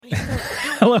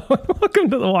Hello, and welcome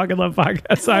to the Walk in Love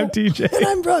podcast. I'm TJ. And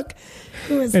I'm Brooke.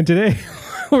 And today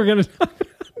we're going to talk.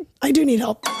 I do need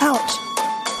help. Ouch.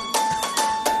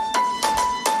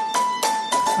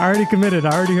 I already committed.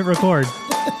 I already hit record.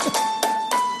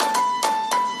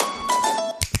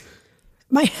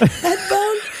 My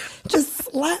headphone just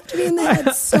slapped me in the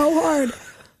head so hard.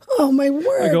 Oh, my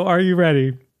word. I go, are you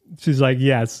ready? She's like,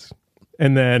 yes.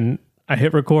 And then I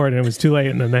hit record and it was too late.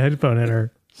 And then the headphone hit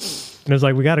her. And it was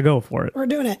like, we got to go for it. We're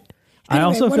doing it. Anyway, I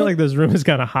also feel like this room is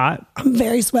kind of hot. I'm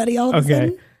very sweaty all of a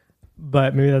sudden.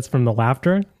 But maybe that's from the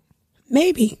laughter.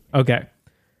 Maybe. Okay.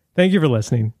 Thank you for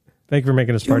listening. Thank you for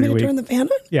making us part of your week. Turn the fan on?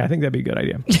 Yeah, I think that'd be a good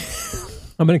idea.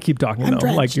 I'm going to keep talking though,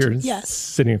 drenched. like you're Yes.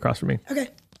 sitting across from me. Okay.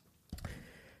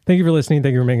 Thank you for listening.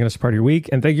 Thank you for making us part of your week.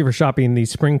 And thank you for shopping the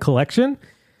spring collection.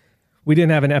 We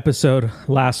didn't have an episode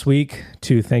last week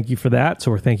to thank you for that.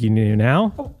 So we're thanking you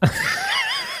now. Oh.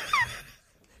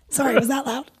 Sorry, was that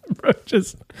loud? Bro,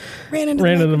 just ran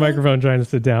into the microphone trying to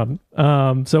sit down.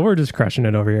 So we're just crushing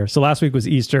it over here. So last week was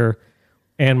Easter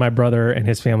and my brother and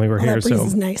his family were here. That breeze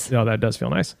is nice. No, that does feel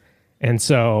nice. And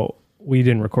so we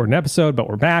didn't record an episode, but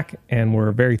we're back and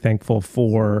we're very thankful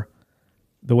for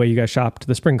the way you guys shopped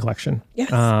the spring collection. Yes.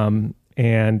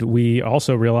 And we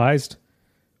also realized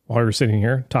while we were sitting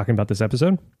here talking about this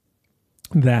episode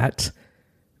that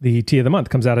the tea of the month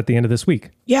comes out at the end of this week.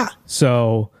 Yeah.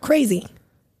 So crazy.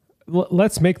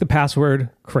 Let's make the password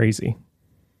crazy.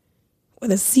 With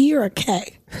a C or a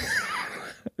K?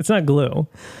 It's not glue.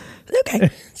 Okay.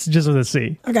 It's just with a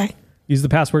C. Okay. Use the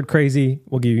password crazy.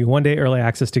 We'll give you 1 day early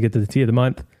access to get to the tea of the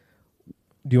month.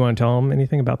 Do you want to tell them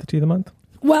anything about the tea of the month?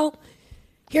 Well,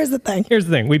 here's the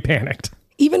thing. We panicked.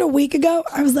 Even a week ago,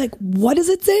 I was like, what does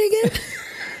it say again?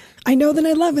 I know that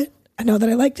I love it. I know that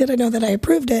I liked it. I know that I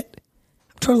approved it.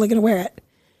 I'm totally going to wear it.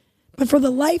 But for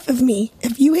the life of me,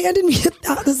 if you handed me,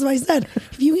 this is what I said,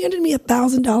 if you handed me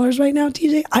 $1,000 right now,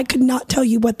 TJ, I could not tell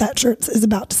you what that shirt is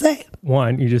about to say.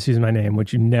 One, you just use my name,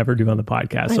 which you never do on the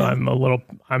podcast. So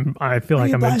I feel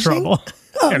like I'm in trouble.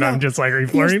 Oh, and no. I'm just like, are you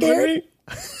flirting with me?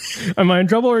 Am I in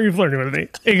trouble or are you flirting with me?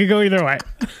 It could go either way.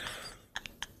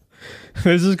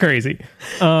 This is crazy.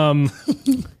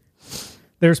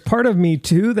 There's part of me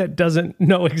too that doesn't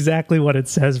know exactly what it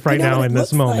says right now in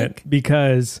this moment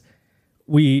because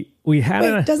we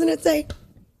had doesn't it say?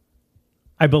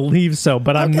 I believe so,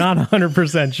 but okay. I'm not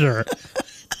 100% sure.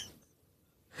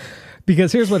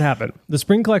 Because here's what happened. The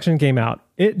spring collection came out.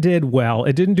 It did well.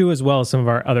 It didn't do as well as some of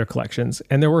our other collections.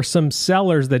 And there were some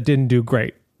sellers that didn't do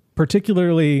great.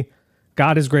 Particularly,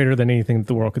 God is greater than anything that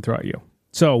the world could throw at you.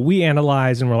 So we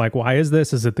analyzed and we're like, why is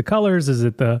this? Is it the colors? Is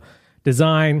it the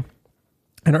design?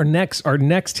 And our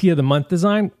next tea of the month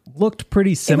design looked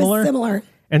pretty similar. It was similar.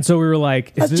 And so we were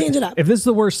like, let's change it up. If this is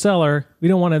the worst seller, we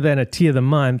don't want to then a tea of the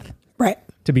month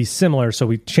to be similar. So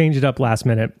we changed it up last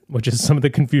minute, which is some of the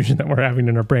confusion that we're having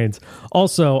in our brains.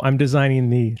 Also, I'm designing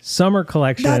the summer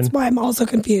collection. That's why I'm also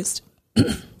confused.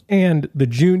 And the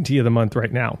June tea of the month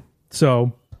right now.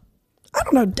 So I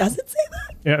don't know. Does it say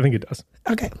that? Yeah, I think it does.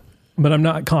 Okay. But I'm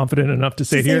not confident enough to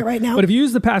say it here it right now. But if you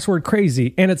use the password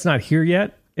crazy and it's not here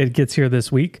yet, it gets here this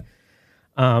week.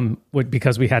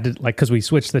 Because we had to because we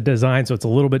switched the design, so it's a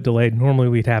little bit delayed. Normally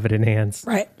we'd have it in hands.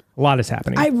 Right. A lot is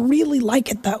happening. I really like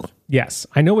it though. Yes.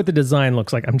 I know what the design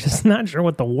looks like. I'm just not sure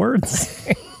what the words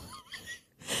say.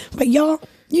 But y'all,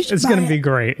 you should It's going to be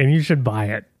great and you should buy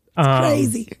it. It's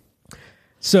crazy.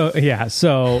 So yeah.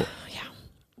 So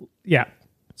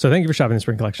thank you for shopping the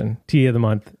spring collection. Tea of the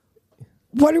month.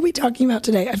 What are we talking about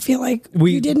today? I feel like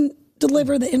you didn't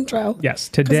deliver the intro. Yes.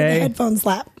 Today. The headphone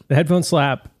slap. The headphone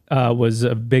slap was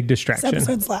a big distraction. This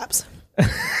episode slaps.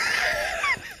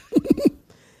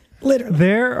 Literally.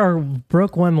 There are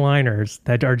Brooke one-liners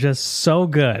that are just so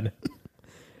good.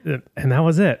 And that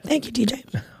was it. Thank you, TJ.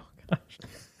 Oh, gosh.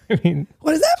 I mean...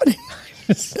 What is happening?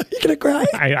 Are you going to cry?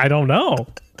 I don't know.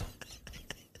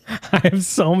 I have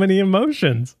so many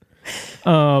emotions.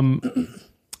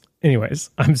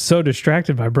 Anyways, I'm so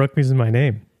distracted by Brooke using my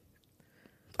name.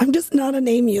 I'm just not a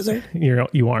name user.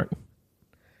 You aren't.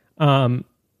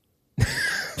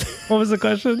 What was the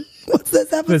question? What's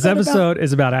this episode This episode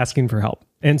is about asking for help.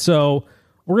 And so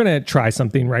we're going to try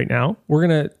something right now. We're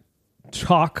going to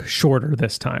talk shorter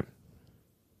this time.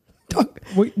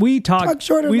 We talk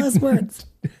shorter, less words.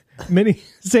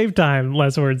 Save time,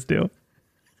 less words do.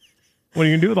 What are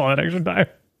you going to do with all that extra time?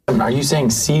 Are you saying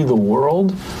see the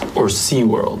world or sea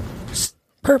world?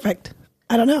 Perfect.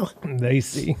 I don't know. They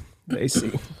see.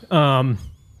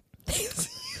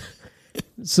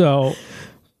 So,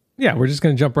 yeah, we're just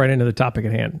going to jump right into the topic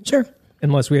at hand. Sure.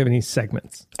 Unless we have any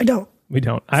segments. I don't. We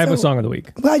don't. I have a song of the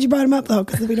week. I'm glad you brought them up, though,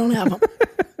 because we don't have them.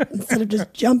 Instead of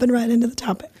just jumping right into the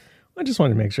topic. I just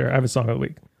wanted to make sure. I have a song of the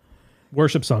week.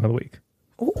 Worship song of the week.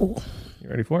 Ooh. You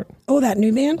ready for it? Oh, that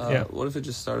new band? Yeah. What if it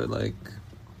just started like...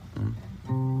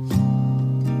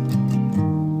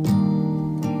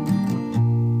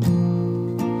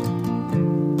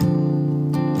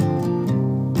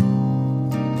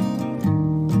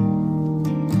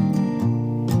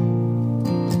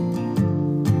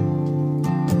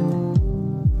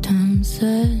 Time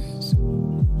says,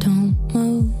 don't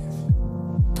move,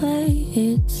 play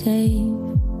it safe.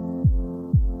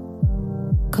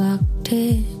 Clock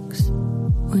ticks,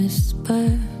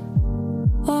 whisper,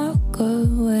 walk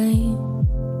away.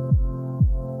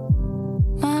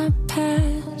 My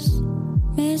past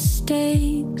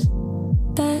mistakes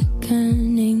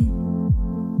beckoning,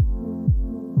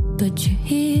 but you're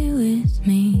here with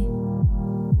me.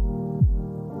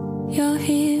 You're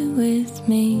here with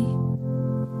me.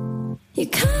 You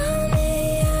call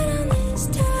me out on this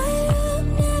tightrope.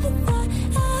 Never thought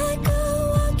I'd go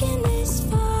walking this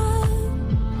far,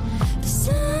 but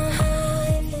somehow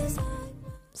it feels like...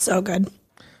 So good.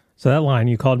 So that line,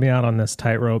 you called me out on this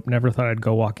tightrope. Never thought I'd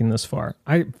go walking this far.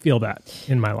 I feel that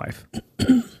in my life.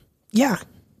 Yeah.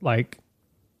 Like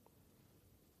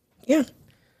Yeah.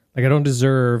 I don't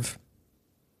deserve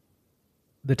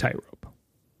the tightrope.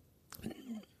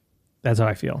 That's how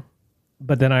I feel.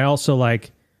 But then I also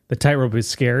like the tightrope is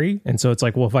scary. And so it's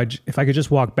like, well, if I could just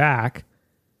walk back,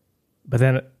 but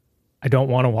then I don't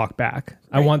want to walk back.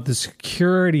 Right. I want the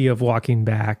security of walking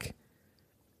back,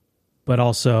 but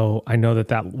also I know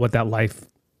that what that life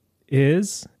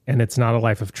is, and it's not a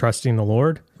life of trusting the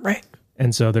Lord. Right.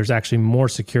 And so there's actually more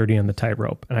security in the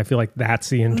tightrope. And I feel like that's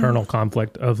the internal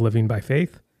conflict of living by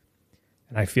faith.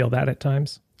 And I feel that at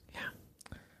times. Yeah.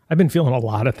 I've been feeling a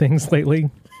lot of things lately.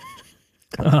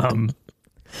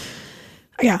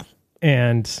 Yeah.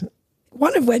 And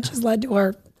one of which has led to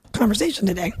our conversation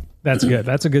today. That's good.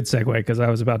 That's a good segue, because I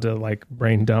was about to like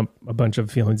brain dump a bunch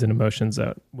of feelings and emotions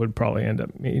that would probably end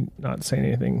up me not saying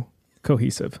anything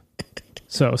cohesive.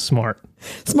 So smart,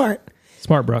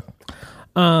 Brooke.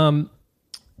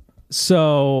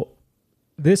 So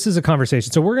this is a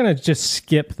conversation. So we're going to just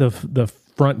skip the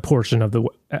front portion of the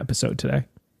episode today.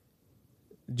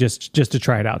 Just to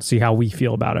try it out, see how we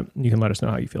feel about it. You can let us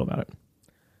know how you feel about it.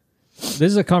 This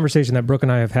is a conversation that Brooke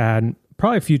and I have had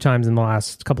probably a few times in the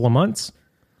last couple of months.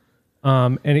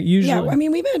 And it usually... Yeah, I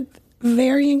mean, we've had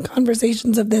varying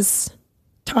conversations of this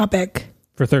topic.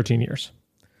 For 13 years.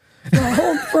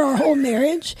 For our whole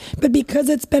marriage. But because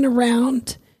it's been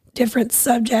around different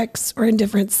subjects or in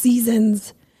different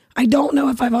seasons, I don't know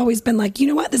if I've always been like, you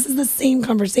know what, this is the same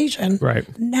conversation. Right.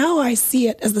 Now I see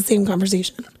it as the same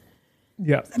conversation.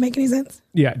 Yeah. Does that make any sense?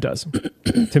 Yeah, it does.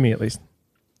 To me, at least.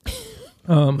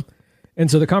 And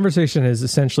so the conversation is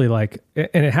essentially like,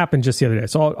 and it happened just the other day.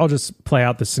 So I'll just play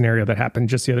out the scenario that happened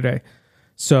just the other day.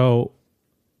 So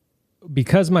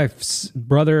because my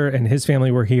brother and his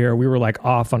family were here, we were like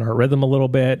off on our rhythm a little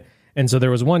bit. And so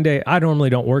there was one day, I normally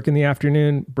don't work in the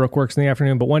afternoon. Brooke works in the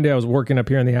afternoon, but one day I was working up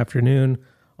here in the afternoon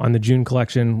on the June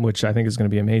collection, which I think is going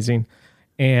to be amazing.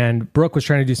 And Brooke was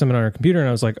trying to do something on her computer, and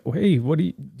I was like, hey,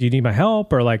 do you need my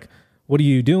help? Or like, what are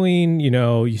you doing? You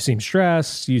know, you seem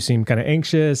stressed. You seem kind of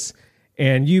anxious.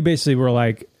 And you basically were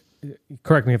like,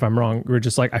 correct me if I'm wrong. We're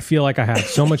just like, I feel like I have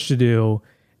so much to do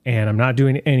and I'm not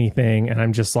doing anything. And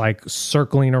I'm just like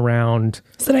circling around.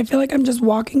 So I feel like I'm just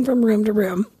walking from room to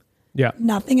room. Yeah.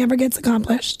 Nothing ever gets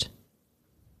accomplished.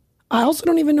 I also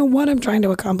don't even know what I'm trying to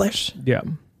accomplish. Yeah.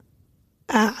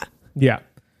 Yeah.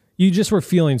 You just were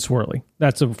feeling swirly.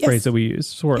 That's a phrase that we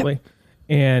use, swirly. Yep.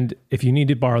 And if you need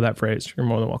to borrow that phrase, you're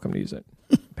more than welcome to use it.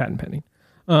 Patent pending.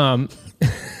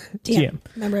 TM.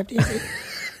 Member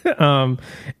FDIC.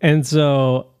 And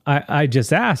so I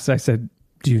just asked, I said,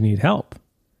 do you need help?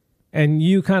 And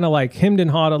you kind of like hemmed and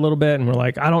hawed a little bit and were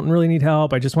like, I don't really need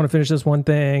help. I just want to finish this one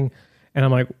thing. And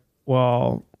I'm like,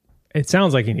 well, it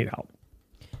sounds like you need help.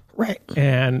 Right.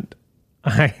 And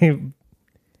I,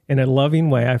 in a loving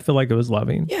way, I feel like it was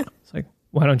loving. Yeah. It's like,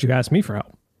 why don't you ask me for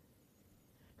help?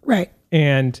 Right.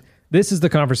 And this is the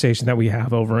conversation that we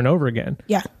have over and over again.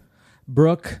 Yeah.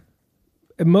 Brooke,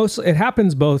 it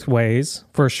happens both ways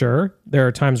for sure. There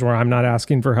are times where I'm not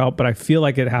asking for help, but I feel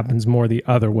like it happens more the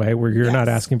other way, where you're not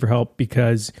asking for help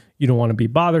because you don't want to be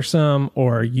bothersome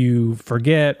or you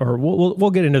forget, or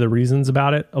we'll get into the reasons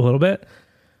about it a little bit.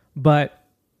 But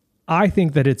I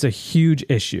think that it's a huge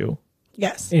issue.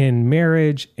 Yes. In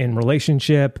marriage, in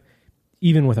relationship,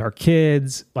 even with our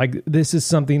kids. Like, this is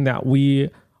something that we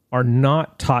are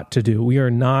not taught to do. We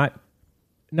are not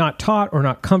taught or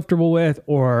not comfortable with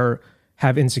or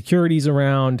have insecurities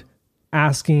around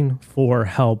asking for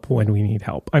help when we need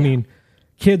help. I mean,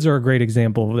 kids are a great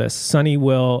example of this. Sunny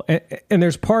will, and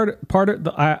there's part of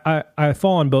the, I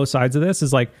fall on both sides of this.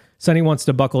 Is like Sunny wants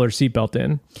to buckle her seatbelt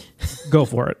in, go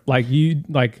for it.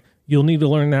 You'll need to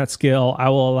learn that skill. I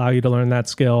will allow you to learn that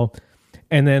skill.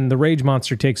 And then the rage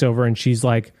monster takes over, and she's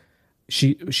like,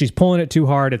 she's pulling it too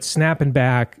hard. It's snapping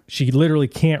back. She literally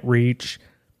can't reach,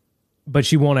 but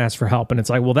she won't ask for help. And it's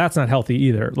like, well, that's not healthy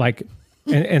either. Like,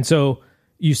 and so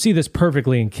you see this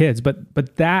perfectly in kids, but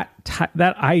that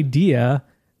idea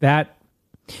that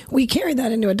we carry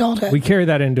that into adulthood. We're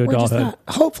just not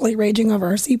hopefully raging over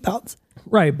our seatbelts.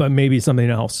 Right. But maybe something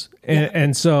else.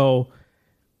 And so,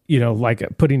 like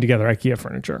putting together IKEA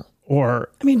furniture. Or,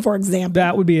 for example,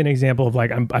 that would be an example of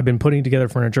like, I've been putting together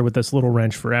furniture with this little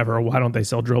wrench forever. Why don't they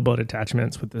sell drill bit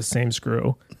attachments with the same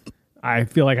screw? I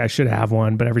feel like I should have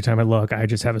one, but every time I look, I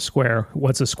just have a square.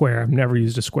 What's a square? I've never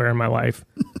used a square in my life.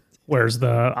 Where's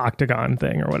the octagon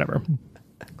thing or whatever?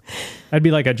 That'd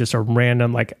be like just a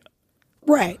random, like,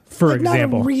 right. For like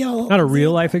example, not a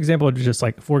real life example, just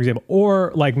like, for example,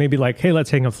 or like maybe like, hey, let's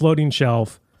hang a floating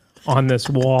shelf on this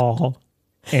wall.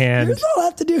 And there's all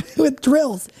have to do with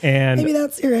drills. And maybe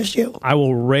that's your issue. I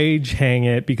will rage hang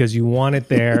it because you want it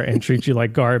there and treat you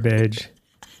like garbage.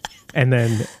 And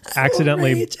then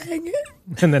accidentally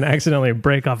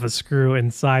break off a screw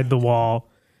inside the wall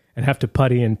and have to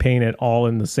putty and paint it all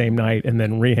in the same night and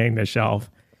then rehang the shelf.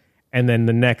 And then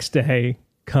the next day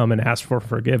come and ask for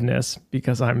forgiveness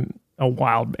because I'm a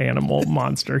wild animal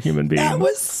monster human being. That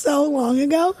was so long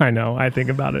ago. I know. I think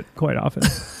about it quite often.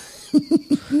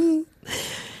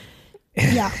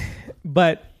 Yeah.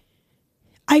 But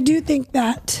I do think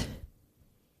that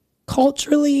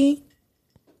culturally,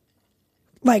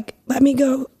 like, let me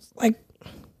go, like,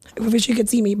 I wish you could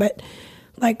see me, but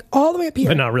like all the way up here.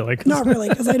 But not really. Not really,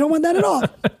 because I don't want that at all.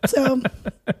 So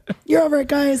you're over it,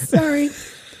 guys. Sorry.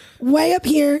 Way up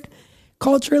here,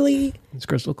 culturally, it's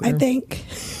crystal clear. I think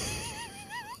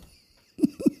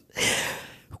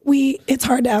it's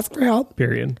hard to ask for help.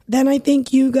 Period. Then I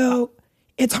think you go,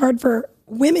 it's hard for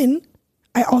women,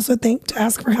 I also think, to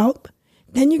ask for help.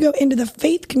 Then you go into the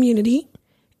faith community,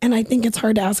 and I think it's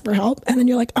hard to ask for help. And then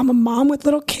you're like, I'm a mom with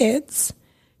little kids.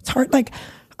 It's hard. Like,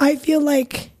 I feel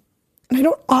like, and I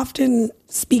don't often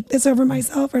speak this over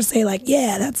myself or say like,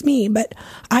 yeah, that's me. But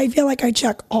I feel like I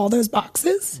check all those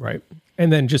boxes. Right.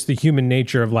 And then just the human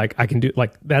nature of like, I can do,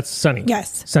 like, that's Sunny.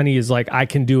 Yes. Sunny is like, I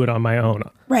can do it on my own.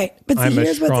 Right. But see, I'm a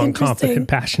here's what's strong, interesting. confident,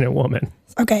 passionate woman.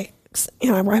 Okay.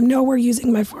 I know we're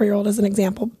using my 4-year-old as an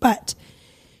example, but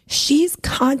she's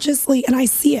consciously, and I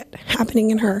see it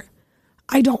happening in her.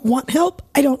 I don't want help.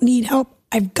 I don't need help.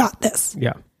 I've got this.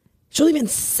 Yeah. She'll even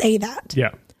say that.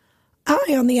 Yeah.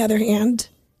 I, on the other hand,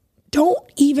 don't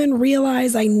even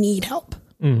realize I need help.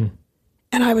 Mm-hmm.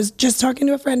 And I was just talking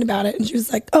to a friend about it, and she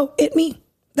was like, oh, me.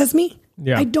 That's me.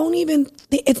 Yeah. I don't even,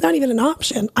 it's not even an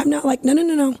option. I'm not like,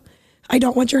 no. I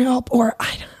don't want your help, or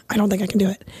I don't think I can do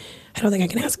it. I don't think I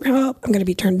can ask for help. I'm going to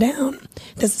be turned down.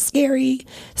 This is scary.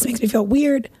 This makes me feel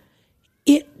weird.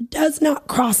 It does not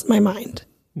cross my mind.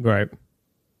 Right.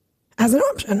 As an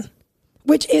option,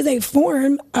 which is a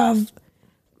form of,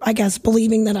 I guess,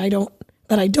 believing that I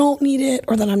don't need it,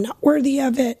 or that I'm not worthy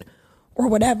of it, or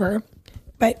whatever.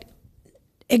 But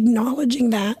acknowledging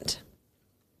that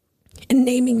and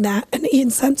naming that,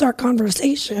 and since our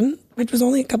conversation, which was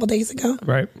only a couple days ago,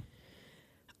 right,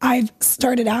 I've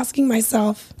started asking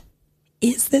myself,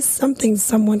 is this something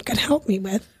someone could help me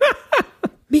with?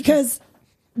 Because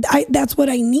that's what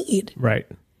I need. Right.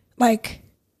 Like,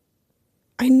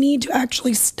 I need to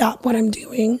actually stop what I'm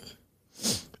doing.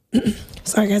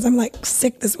 Sorry, guys, I'm like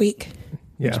sick this week,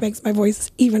 which makes my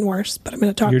voice even worse, but I'm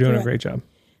going to talk. You're doing through a great job.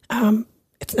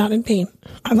 It's not in pain.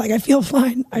 I'm like, I feel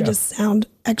fine. I just sound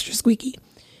extra squeaky.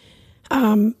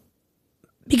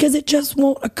 Because it just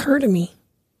won't occur to me.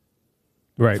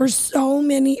 Right. For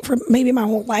maybe my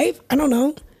whole life. I don't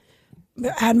know.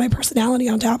 Add my personality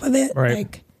on top of it. Right.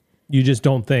 Like, you just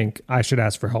don't think I should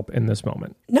ask for help in this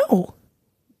moment. No.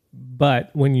 But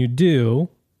when you do,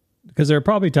 because there are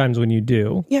probably times when you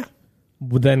do. Yeah.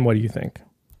 Then what do you think?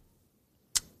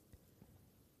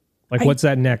 Like, what's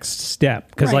that next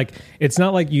step? Because like, it's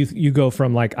not like you go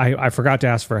from like, I forgot to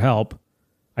ask for help.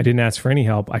 I didn't ask for any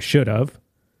help. I should have.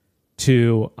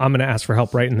 To I'm going to ask for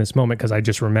help right in this moment because I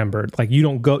just remembered. Like, you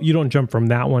don't jump from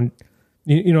that one.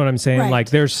 You know what I'm saying? Right.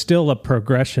 Like, there's still a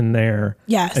progression there.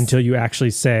 Yes. Until you actually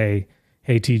say,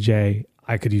 hey, TJ,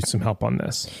 I could use some help on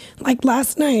this. Like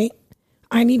last night,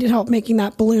 I needed help making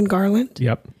that balloon garland.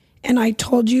 Yep. And I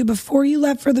told you before you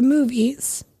left for the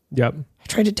movies. Yep. I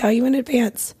tried to tell you in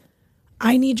advance,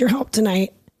 I need your help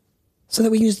tonight so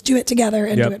that we can just do it together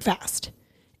and do it fast.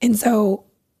 And so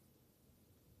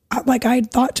like I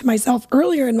thought to myself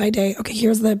earlier in my day, okay,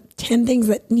 here's the 10 things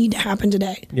that need to happen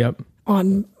today Yep.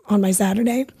 on my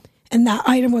Saturday. And that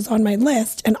item was on my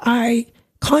list. And I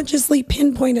consciously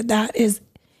pinpointed that is,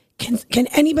 can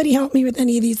anybody help me with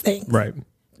any of these things? Right.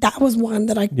 That was one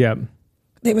that Yep.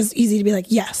 it was easy to be like,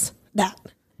 yes, that.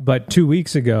 But 2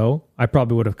 weeks ago, I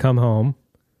probably would have come home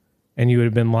and you would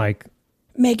have been like,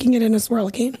 Making it in a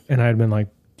swirlicane. and I'd have been like,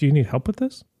 do you need help with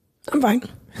this? I'm fine.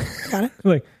 Got it.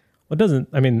 Like, well, it doesn't,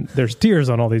 I mean, there's tears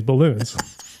on all these balloons.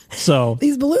 So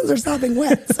These balloons are sopping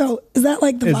wet. So is that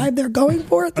like the vibe they're going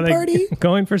for at the are they party?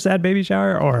 going for sad baby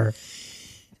shower or?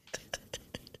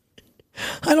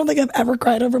 I don't think I've ever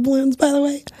cried over balloons, by the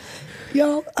way.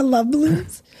 Y'all, I love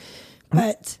balloons.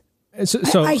 But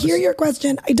So I hear your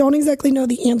question. I don't exactly know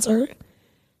the answer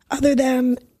other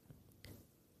than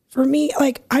for me,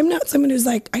 like, I'm not someone who's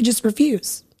like, I just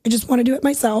refuse. I just want to do it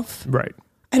myself. Right.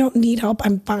 I don't need help.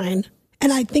 I'm fine.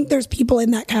 And I think there's people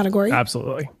in that category.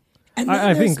 Absolutely. And then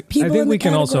I there's think people in the we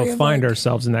can also category of, find like,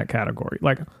 ourselves in that category.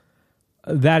 Like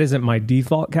that isn't my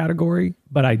default category,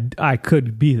 but I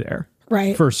could be there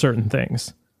Right. for certain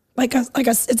things.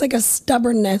 it's like a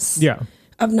stubbornness Yeah.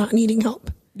 of not needing help.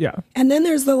 Yeah. And then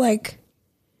there's the like,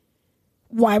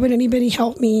 why would anybody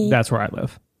help me? That's where I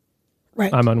live.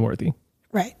 Right. I'm unworthy.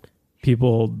 Right.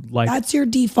 People like That's your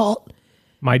default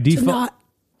my to default. not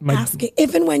asking.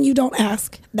 If and when you don't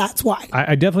ask, that's why.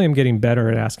 I definitely am getting better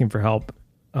at asking for help.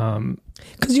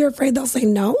 Because you're afraid they'll say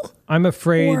no. I'm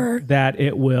afraid Or- that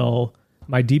it will,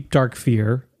 my deep dark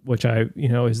fear, which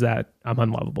is that I'm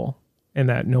unlovable and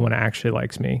that no one actually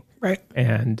likes me Right.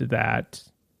 and that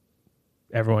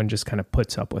everyone just kind of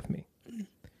puts up with me.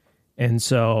 And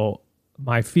so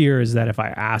my fear is that if I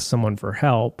ask someone for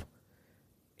help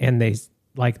and they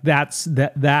like,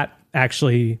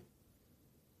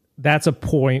 that's a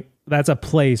point, that's a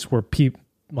place where people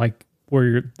like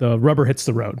where the rubber hits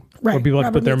the road, Right. where people like to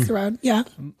Rubber put their meets the road. Yeah.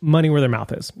 money where their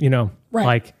mouth is, Right.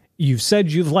 like you've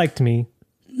said you've liked me,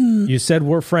 you said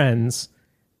we're friends,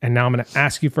 and now I'm going to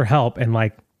ask you for help. And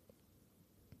like,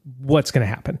 what's going to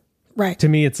happen? Right. To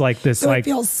me, it's like this, So like, it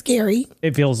feels scary.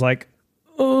 it feels like,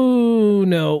 oh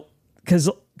no. Cause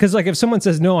like if someone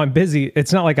says, no, I'm busy,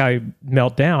 it's not like I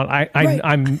melt down. Right.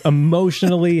 I'm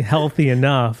emotionally healthy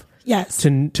enough Yes.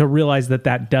 to realize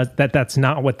that's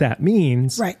not what that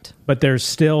means. Right. But there's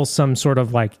still some sort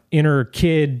of like inner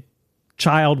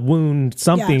child wound,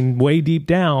 something way deep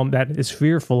down that is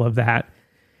fearful of that.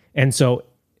 And so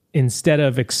instead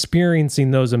of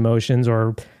experiencing those emotions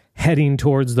or heading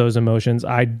towards those emotions,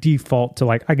 I default to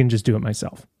like, I can just do it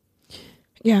myself.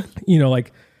 Yeah.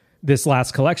 Like this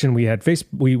last collection we had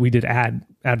we did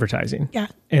advertising. Yeah.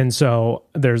 And so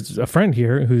there's a friend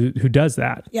here who does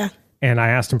that. Yeah. And I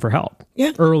asked him for help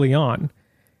Yeah. early on.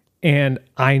 And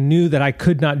I knew that I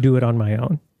could not do it on my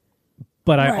own.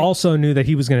 But I Right. also knew that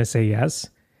he was going to say yes.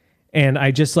 And I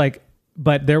just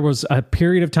but there was a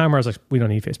period of time where I was like, we don't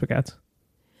need Facebook ads.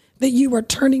 That you were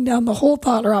turning down the whole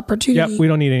thought or opportunity Yep, we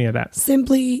don't need any of that.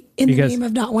 simply in Because- the name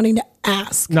of not wanting to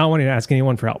ask. Not wanting to ask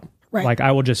anyone for help. Right. Like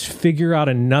I will just figure out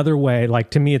another way. Like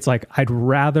to me, it's like I'd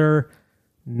rather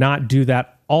not do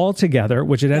that altogether,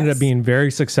 which it ended Yes. up being very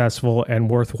successful and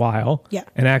worthwhile. Yeah.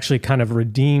 And actually kind of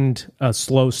redeemed a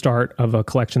slow start of a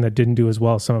collection that didn't do as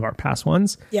well as some of our past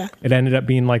ones. Yeah. It ended up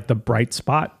being like the bright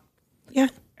spot. Yeah.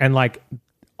 And like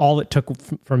all it took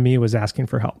from me was asking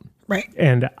for help. Right.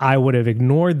 And I would have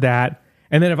ignored that.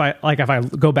 And then if I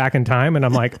go back in time and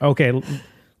I'm like, okay,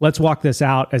 let's walk this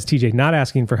out as TJ not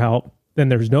asking for help, then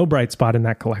there's no bright spot in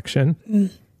that collection.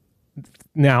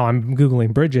 Now I'm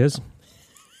Googling bridges.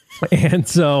 And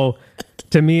so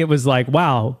to me, it was like,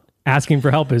 wow, asking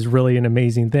for help is really an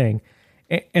amazing thing.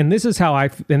 And this is why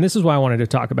I wanted to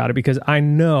talk about it, because I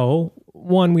know,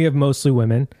 one, we have mostly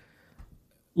women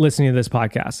listening to this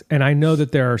podcast. And I know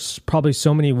that there are probably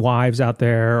so many wives out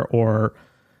there or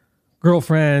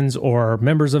girlfriends or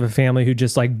members of a family who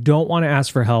just like don't want to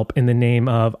ask for help in the name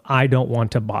of, I don't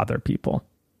want to bother people.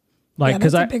 Like, Yeah,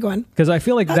 that's a big one. Because I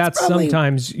feel like that's probably-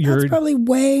 sometimes That's probably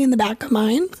way in the back of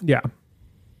mine. yeah.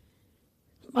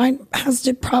 Mine has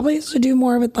to do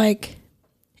more with like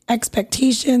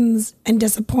expectations and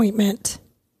disappointment.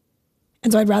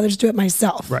 And so I'd rather just do it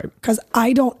myself. Right. Because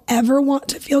I don't ever want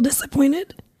to feel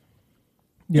disappointed.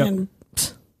 Yep. And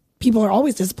people are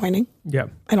always disappointing. Yeah.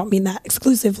 I don't mean that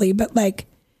exclusively, but like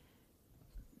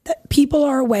that people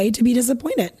are a way to be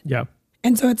disappointed. Yeah.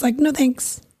 And so it's like, no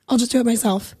thanks. I'll just do it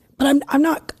myself. But I'm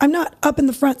not up in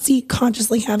the front seat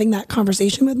consciously having that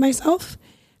conversation with myself.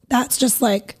 That's just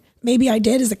like, maybe I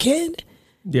did as a kid.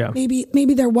 Yeah.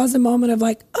 Maybe there was a moment of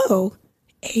like, oh,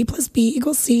 A plus B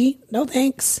equals C. No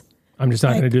thanks. I'm just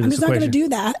not going to do this I'm just not going to equation. do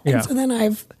that. Yeah. And so then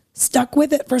I've stuck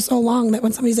with it for so long that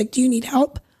when somebody's like, do you need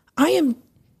help? I am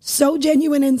so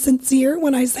genuine and sincere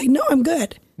when I say, no, I'm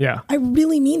good. Yeah. I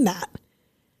really mean that.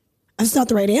 That's not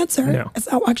the right answer. No.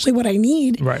 It's not actually what I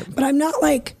need. Right. But I'm not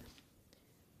like,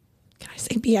 can I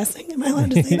say BSing? Am I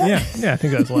allowed to say that? Yeah, I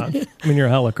think that's allowed. I mean, you're a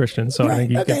hella Christian, so I Right.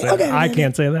 think you Okay, can say okay, that. I okay.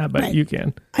 can't say that, but Right. you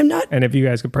can. I'm not And if you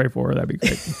guys could pray for her, that'd be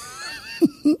great.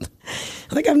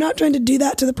 like, I'm not trying to do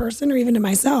that to the person or even to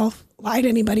myself, lie to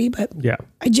anybody, but Yeah.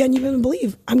 I genuinely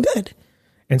believe I'm good.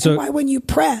 And so Why, when you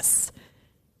press,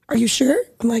 are you sure?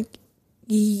 I'm like,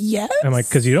 yes. I'm like,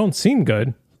 because you don't seem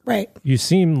good. Right, You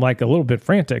seem like a little bit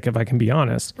frantic, if I can be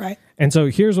honest. right. And so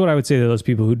here's what I would say to those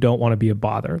people who don't want to be a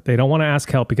bother. They don't want to ask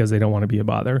help because they don't want to be a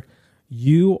bother.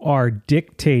 You are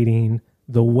dictating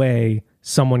the way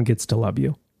someone gets to love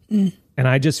you. And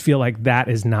I just feel like that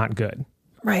is not good.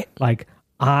 Right. Like,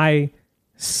 I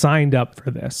signed up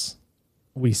for this.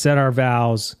 We set our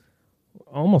vows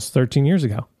almost 13 years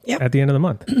ago Yep. at the end of the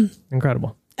month.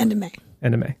 Incredible. End of May.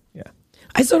 End of May. Yeah.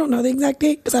 I still don't know the exact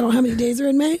date because I don't know how many days are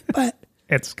in May, but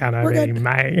It's kind of We're a good.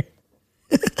 May.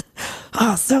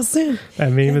 so soon.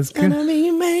 That meme It's is good. gonna be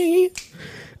May.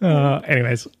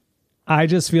 Anyways, I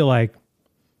just feel like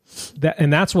that,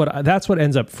 and that's what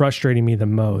ends up frustrating me the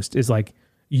most is like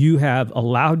you have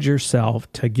allowed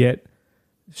yourself to get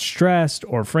stressed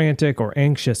or frantic or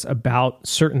anxious about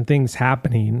certain things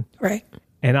happening, Right.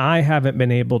 and I haven't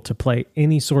been able to play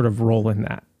any sort of role in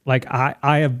that. Like I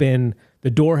have been, the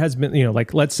door has been,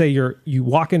 like let's say you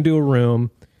walk into a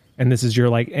room and this is your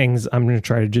like I'm going to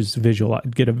try to just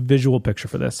get a visual picture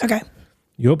for this. Okay.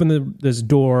 You open this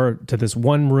door to this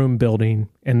one room building,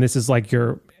 and this is like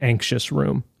your anxious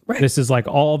room. Right. This is like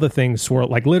all the things swirl,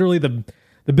 like literally the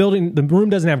building, the room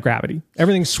doesn't have gravity.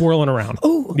 Everything's swirling around.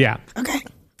 Ooh. Yeah. Okay.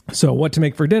 So what to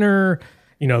make for dinner?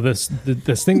 This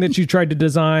thing that you tried to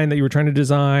design, that you were trying to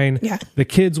design. Yeah. The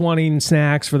kids wanting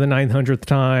snacks for the 900th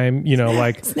time.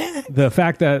 Like snack. the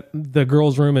fact that the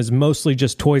girls' room is mostly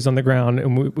just toys on the ground,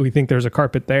 and we think there's a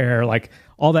carpet there. Like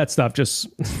all that stuff. Just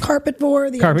Carpet for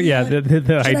the carpet. idea. Yeah.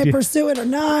 The Should idea. I pursue it or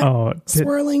not? Oh,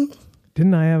 Swirling.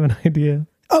 Didn't I have an idea?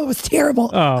 Oh, it was terrible.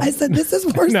 I said, this is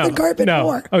worse than carpet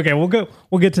for. Okay, we'll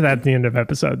get to that at the end of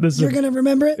episode. This You're is going to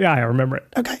remember it? yeah, I remember it.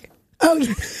 Okay. Oh,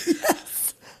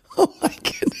 yes. Oh, my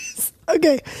goodness.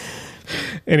 Okay.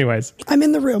 Anyways, I'm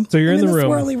in the room. So you're I'm in the room.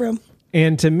 swirly room.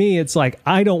 and to me, it's like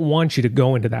I don't want you to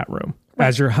go into that room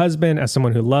as your husband, as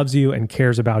someone who loves you and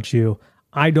cares about you.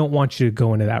 I don't want you to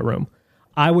go into that room.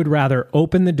 I would rather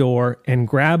open the door and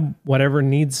grab whatever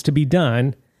needs to be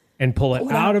done and pull it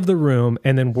out of the room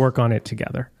and then work on it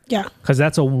together. Yeah. Because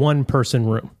that's a one-person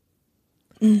room.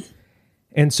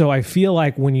 And so I feel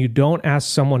like when you don't ask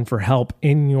someone for help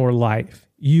in your life,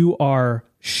 you are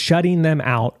shutting them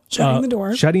out. Shutting the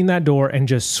door. Shutting that door and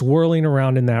just swirling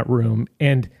around in that room.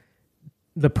 And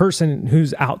the person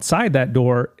who's outside that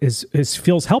door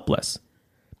feels helpless.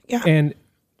 Yeah. And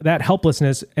that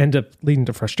helplessness ends up leading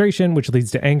to frustration, which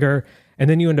leads to anger. And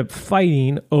then you end up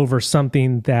fighting over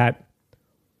something that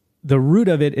the root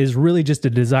of it is really just a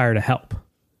desire to help.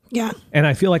 Yeah. And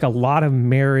I feel like a lot of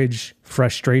marriage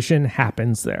frustration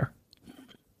happens there.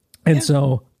 And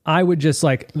so I would just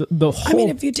like the whole. I mean,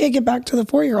 if you take it back to the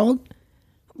 4-year-old,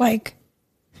 like,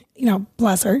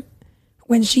 bless her,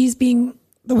 when she's being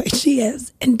the way she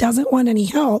is and doesn't want any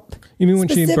help. You mean when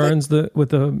she burns with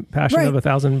the passion Right. of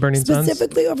 1,000 burning suns?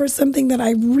 Specifically over something that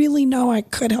I really know I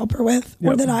could help her with,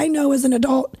 or Yep. that I know as an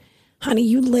adult, honey,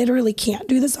 you literally can't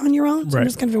do this on your own. So Right. I'm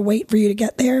just going to wait for you to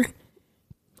get there.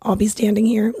 I'll be standing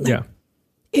here. Like,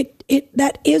 Yeah.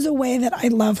 That is a way that I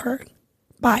love her,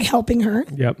 by helping her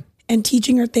Yep. and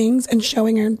teaching her things and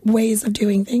showing her ways of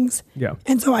doing things. Yeah.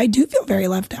 And so I do feel very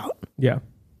left out. Yeah.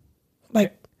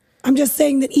 Like, I'm just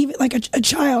saying that even like a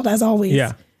child, as always,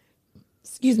 Yeah.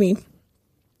 excuse me,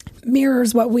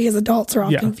 mirrors what we as adults are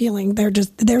often Yeah. feeling. Theirs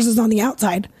is on the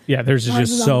outside. Yeah. There's Ours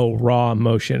just is so raw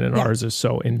emotion, and Yeah. ours is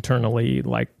so internally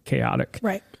like chaotic.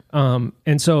 Right.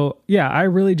 And so, yeah, I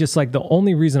really just like the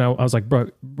only reason I was like,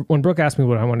 Brooke, when Brooke asked me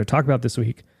what I wanted to talk about this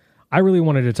week, I really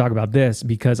wanted to talk about this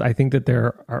because I think that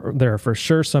there are for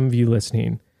sure some of you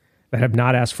listening that have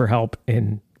not asked for help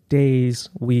in days,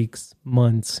 weeks,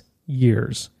 months,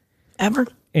 years, Ever.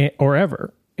 or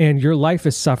ever. And your life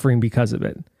is suffering because of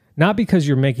it. Not because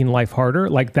you're making life harder,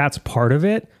 like that's part of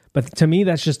it. But to me,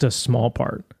 that's just a small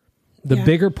part. The Yeah.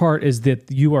 bigger part is that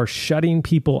you are shutting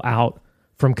people out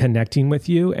from connecting with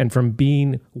you and from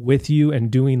being with you and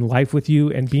doing life with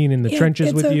you and being in the trenches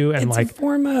it's with you. And it's like, a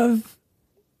form of,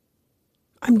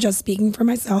 I'm just speaking for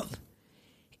myself.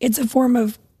 It's a form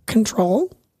of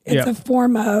control. It's Yeah. a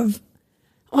form of,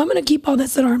 I'm going to keep all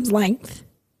this at arm's length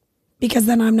because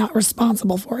then I'm not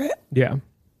responsible for it. yeah,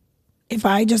 if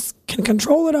I just can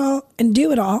control it all and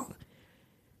do it all,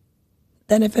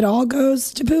 then if it all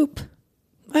goes to poop,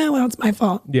 well, it's my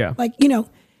fault. Yeah. Like,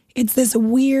 it's this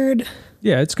weird.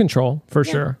 Yeah, it's control for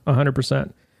sure.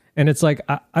 100%. And it's like,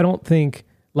 I don't think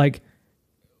like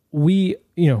we,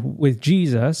 with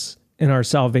Jesus in our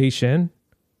salvation,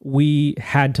 we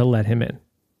had to let him in.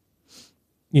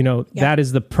 That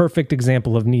is the perfect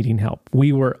example of needing help.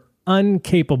 We were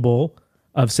incapable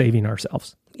of saving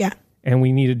ourselves. Yeah. And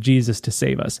we needed Jesus to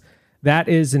save us. That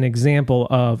is an example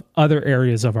of other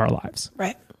areas of our lives.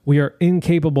 Right. We are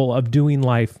incapable of doing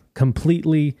life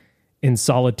completely in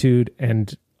solitude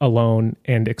and alone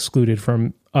and excluded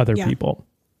from other people.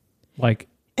 And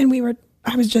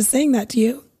I was just saying that to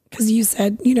you because you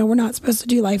said, we're not supposed to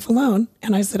do life alone.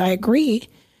 And I said, I agree.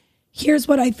 Here's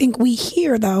what I think we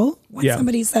hear though, when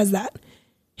somebody says that.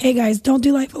 Hey guys, don't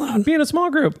do life alone. Be in a small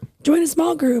group. Join a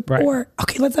small group. Right. Or,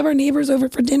 okay, let's have our neighbors over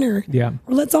for dinner. Yeah.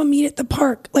 Or let's all meet at the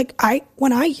park. Like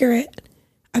when I hear it,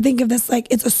 I think of this like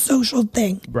it's a social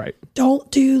thing. Right. Don't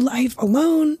do life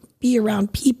alone. Be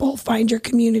around people. Find your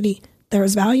community.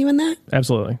 There's value in that.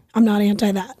 Absolutely. I'm not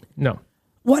anti that. No.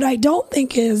 What I don't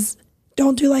think is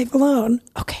don't do life alone.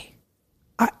 Okay.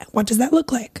 What does that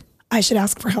look like? I should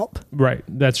ask for help. Right.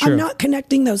 That's true. I'm not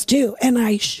connecting those two, and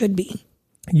I should be.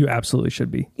 You absolutely should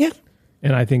be. Yeah.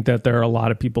 And I think that there are a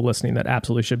lot of people listening that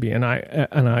absolutely should be. And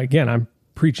again, I'm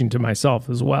preaching to myself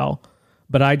as well.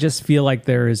 But I just feel like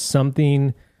there is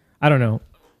something, I don't know.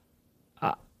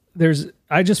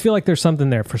 I just feel like there's something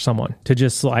there for someone to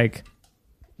just like,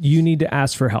 you need to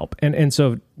ask for help. And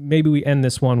so maybe we end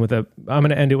this one with I'm going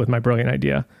to end it with my brilliant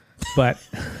idea, but.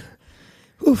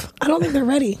 Oof, I don't think they're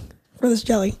ready for this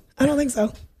jelly. I don't think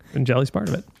so. And jelly's part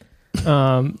of it.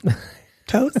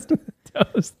 Toast?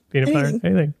 Toast, peanut butter,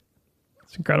 anything.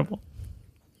 It's incredible.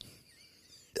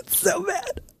 It's so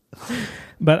bad.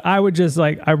 But I would just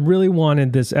I really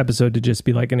wanted this episode to just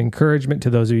be like an encouragement to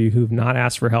those of you who've not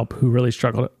asked for help, who really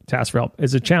struggle to ask for help.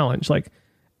 It's a challenge. Like,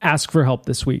 ask for help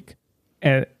this week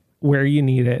and where you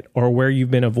need it or where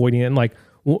you've been avoiding it. And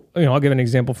I'll give an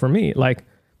example for me. Like,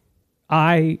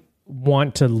 I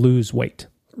want to lose weight.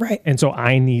 Right. And so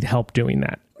I need help doing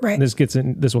that. Right. This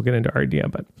will get into our idea,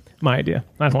 but my idea.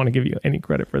 I don't want to give you any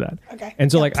credit for that. Okay.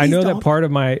 And so I know don't. that part of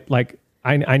my,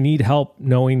 I need help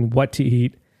knowing what to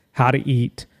eat, how to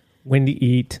eat, when to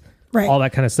eat, right. all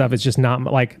that kind of stuff. It's just not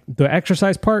the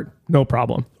exercise part, no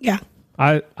problem. Yeah.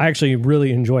 I actually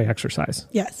really enjoy exercise.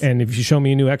 Yes. And if you show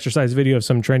me a new exercise video of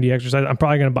some trendy exercise, I'm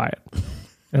probably going to buy it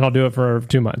and I'll do it for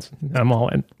 2 months. I'm all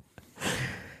in.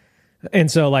 And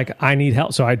so I need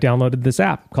help. So I downloaded this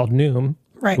app called Noom,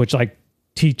 right. which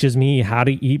teaches me how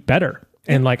to eat better.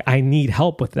 And I need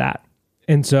help with that.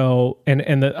 And so,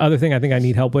 and the other thing I think I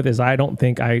need help with is I don't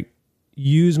think I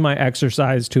use my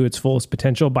exercise to its fullest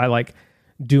potential by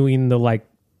doing the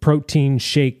protein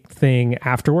shake thing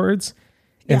afterwards.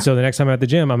 Yeah. And so the next time I'm at the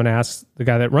gym, I'm going to ask the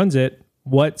guy that runs it,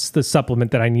 what's the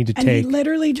supplement that I need to and take? He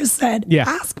literally just said, Yeah.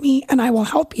 ask me and I will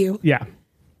help you. Yeah.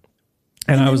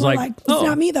 And I was it's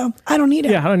not me though. I don't need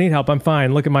it. Yeah, I don't need help. I'm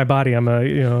fine. Look at my body. I'm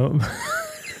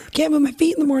can't move my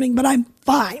feet in the morning, but I'm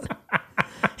fine.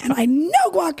 And I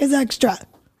know guac is extra.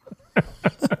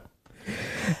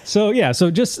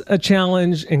 So just a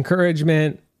challenge,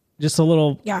 encouragement, just a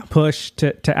little push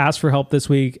to ask for help this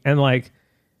week. And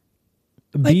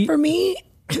for me,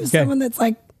 someone that's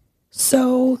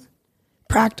so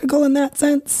practical in that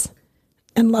sense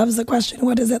and loves the question,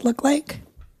 what does it look like?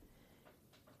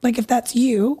 If that's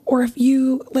you, or if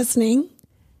you listening,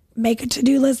 make a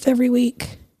to-do list every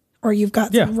week, or you've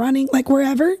got some running,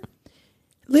 wherever,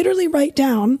 literally write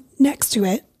down next to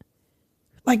it,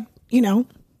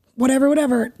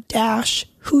 whatever, dash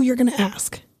who you're going to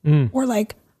ask. Or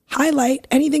highlight,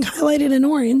 anything highlighted in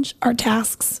orange are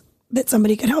tasks that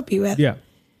somebody could help you with. Yeah.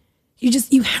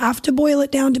 You have to boil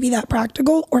it down to be that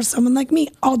practical, or someone like me,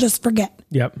 I'll just forget.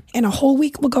 Yep. And a whole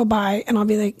week will go by and I'll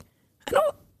be like, I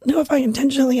don't know if I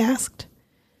intentionally asked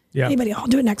anybody. I'll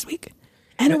do it next week.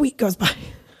 And a week goes by.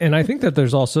 And I think that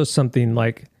there's also something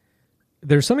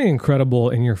there's something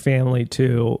incredible in your family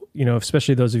too,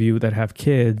 especially those of you that have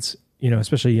kids,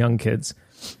 especially young kids.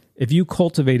 If you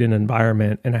cultivate an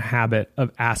environment and a habit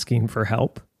of asking for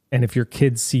help, and if your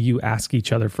kids see you ask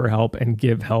each other for help and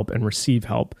give help and receive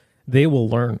help, they will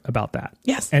learn about that.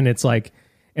 Yes. And it's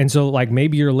and so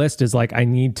maybe your list is I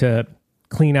need to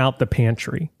clean out the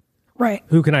pantry. Right.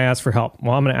 Who can I ask for help?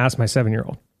 Well, I'm going to ask my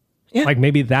 7-year-old. Yeah.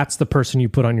 Maybe that's the person you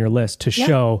put on your list to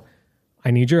show,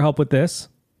 I need your help with this.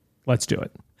 Let's do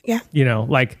it. Yeah.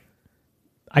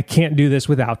 I can't do this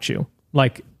without you.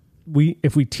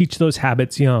 If we teach those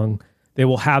habits young, they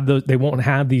won't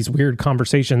have these weird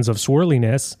conversations of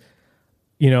swirliness,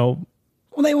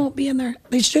 Well, they won't be in there.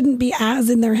 They shouldn't be as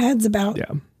in their heads about, Yeah.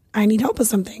 I need help with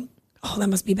something. Oh, that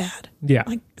must be bad. Yeah.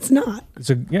 Like, it's not.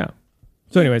 So, yeah.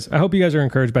 So anyways, I hope you guys are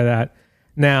encouraged by that.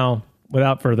 Now,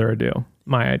 without further ado,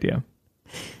 my idea.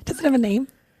 Does it have a name?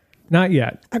 Not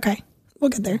yet. Okay.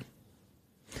 We'll get there.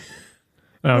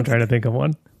 I'm trying to think of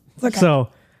one. It's okay. So,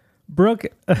 Brooke,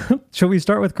 shall we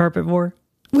start with Carpivore?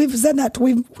 We've said that.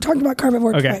 We've talked about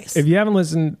Carpivore Okay. twice. If you haven't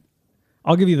listened,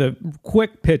 I'll give you the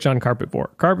quick pitch on Carpivore.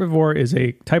 Carpivore is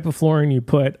a type of flooring you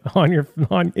put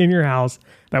in your house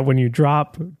that when you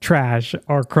drop trash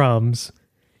or crumbs,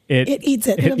 it eats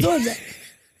it. It absorbs it.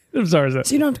 absorbs it.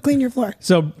 So you don't have to clean your floor.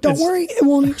 So Don't worry, it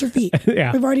won't eat your feet.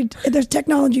 Yeah. There's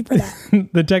technology for that.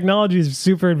 The technology is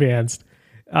super advanced.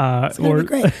 gonna be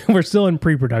great. We're still in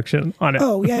pre-production on it.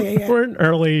 Oh, yeah. We're in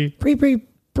early. Pre-pitch,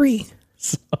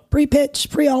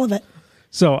 pre all of it.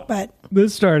 So But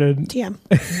this started. TM.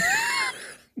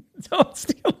 Don't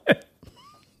steal it.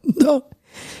 No.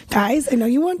 Guys, I know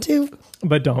you want to.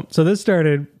 But don't. So this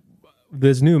started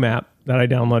this new map that I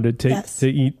downloaded to Yes. to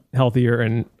eat healthier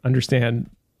and understand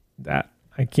that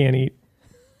I can't eat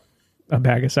a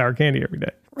bag of sour candy every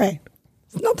day. Right.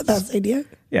 It's not the best idea.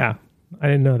 Yeah, I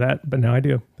didn't know that, but now I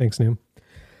do. Thanks, Noom.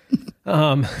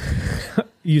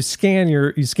 You scan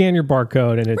your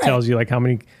barcode and it Right. tells you like how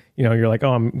many. You're like,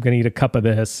 oh, I'm going to eat a cup of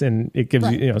this, and it gives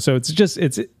Right. you. So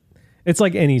it's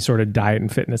like any sort of diet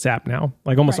and fitness app now.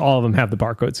 Like almost Right. all of them have the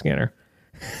barcode scanner.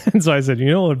 And so I said,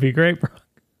 what would be great, Brooke?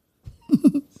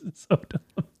 It's so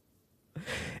dumb.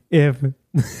 If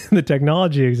the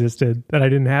technology existed that I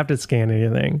didn't have to scan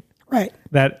anything, Right.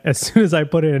 that as soon as I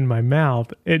put it in my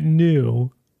mouth, it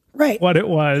knew Right. what it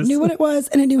was. It knew what it was,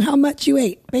 and it knew how much you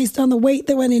ate based on the weight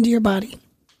that went into your body.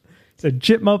 It said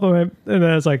chip up, and then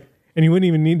I was like, and you wouldn't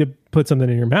even need to put something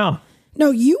in your mouth.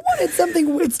 No, you wanted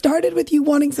something. It started with you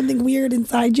wanting something weird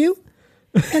inside you.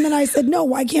 And then I said, no,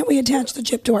 why can't we attach the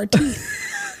chip to our teeth?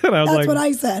 And I was That's like, what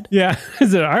I said. yeah. I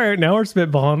said, all right, now we're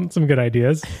spitballing some good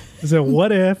ideas. I said,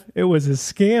 what if it was a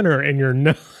scanner in your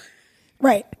nose?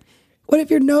 Right. What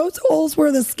if your nose holes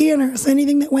were the scanner? So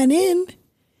anything that went in,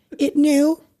 it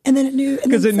knew, and then it knew.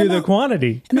 Because it knew the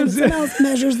quantity. And then someone else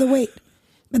measures the weight.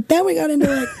 But then we got into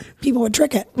like, people would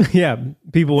trick it Yeah,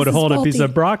 people would This is hold a piece faulty.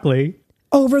 of broccoli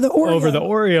over the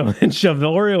Oreo. and shove the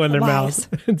Oreo in their Lies.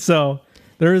 mouth. And so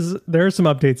there are some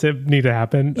updates that need to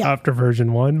happen Yeah. after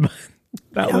version 1. But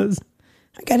that Yeah. was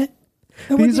I get it.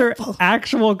 It these would are be helpful.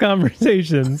 actual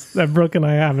conversations that Brooke and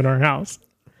I have in our house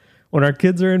when our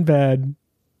kids are in bed,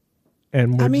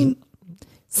 and we're I mean,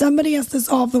 somebody has to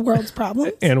solve the world's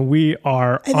problems. and we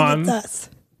are I think on. it's us.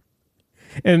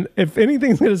 And if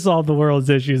anything's going to solve the world's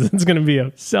issues, it's going to be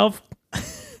a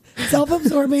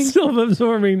Self-absorbing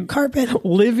self-absorbing carpet.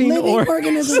 living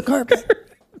organism carpet.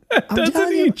 I'm doesn't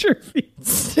telling you, eat your feet,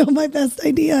 still my best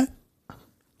idea.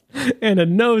 and a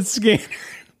nose scanner,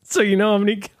 so you know how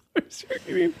many calories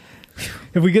you're eating.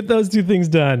 If we get those two things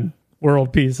done,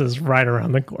 world peace is right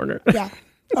around the corner. Yeah.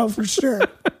 Oh, for sure.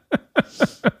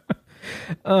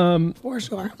 For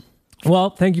sure. Well,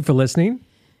 thank you for listening.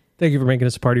 Thank you for making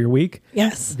us a part of your week.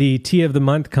 Yes. The tea of the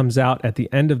month comes out at the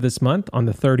end of this month on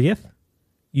the 30th.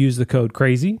 Use the code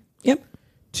CRAZY Yep.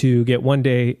 to get 1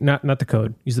 day, not the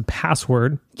code, use the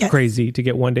password Yes. CRAZY to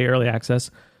get 1 day early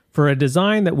access for a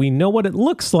design that we know what it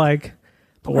looks like,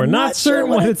 but we're not certain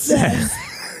what it says.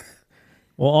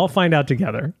 We'll all find out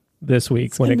together this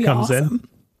week when Gonna it be comes awesome.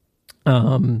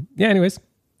 in. Yeah, anyways,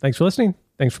 thanks for listening.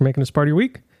 Thanks for making us part of your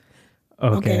week.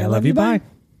 Okay, I love you. Bye.